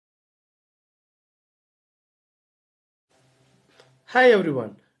Hi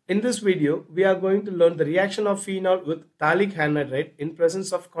everyone. In this video, we are going to learn the reaction of phenol with phthalic anhydride in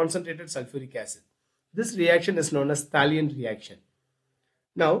presence of concentrated sulfuric acid. This reaction is known as Phthalian reaction.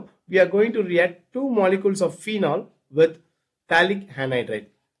 Now, we are going to react two molecules of phenol with phthalic anhydride.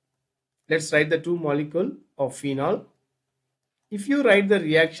 Let's write the two molecules of phenol. If you write the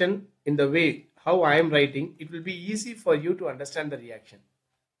reaction in the way how I am writing, it will be easy for you to understand the reaction.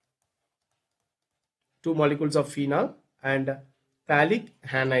 Two molecules of phenol and phthalic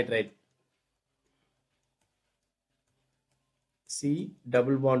anhydride. C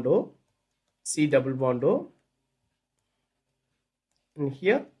double bond O, C double bond O, and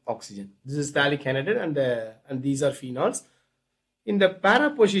here oxygen. This is phthalic anhydride and these are phenols. In the para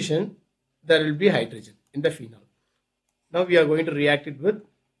position, there will be hydrogen in the phenol. Now we are going to react it with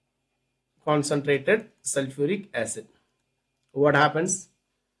concentrated sulfuric acid. What happens?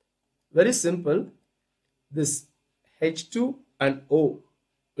 Very simple. This H2 and O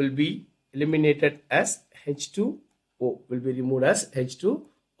will be eliminated as H2O, will be removed as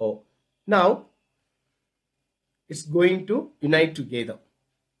H2O. Now it's going to unite together.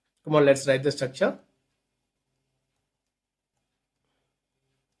 Come on, let's write the structure.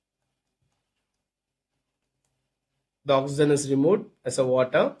 The oxygen is removed as a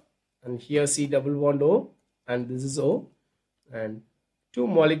water, and here C double bond O, and this is O, and two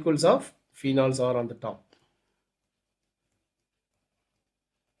molecules of phenols are on the top.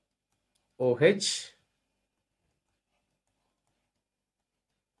 OH,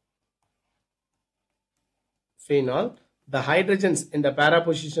 phenol. The hydrogens in the para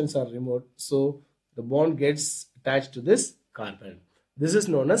positions are removed, so the bond gets attached to this carbon. This is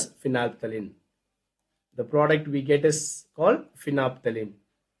known as phenolphthalein. The product we get is called phenolphthalein.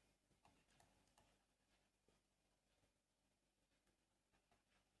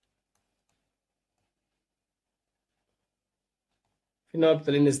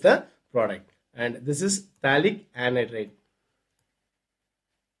 Phenolphthalein is the product, and this is phthalic anhydride.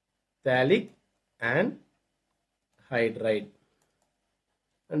 Phthalic anhydride,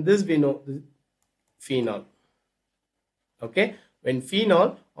 and this we know this phenol. Okay, when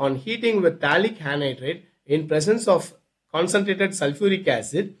phenol on heating with phthalic anhydride in presence of concentrated sulfuric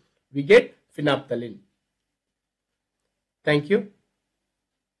acid, we get phenolphthalein. Thank you.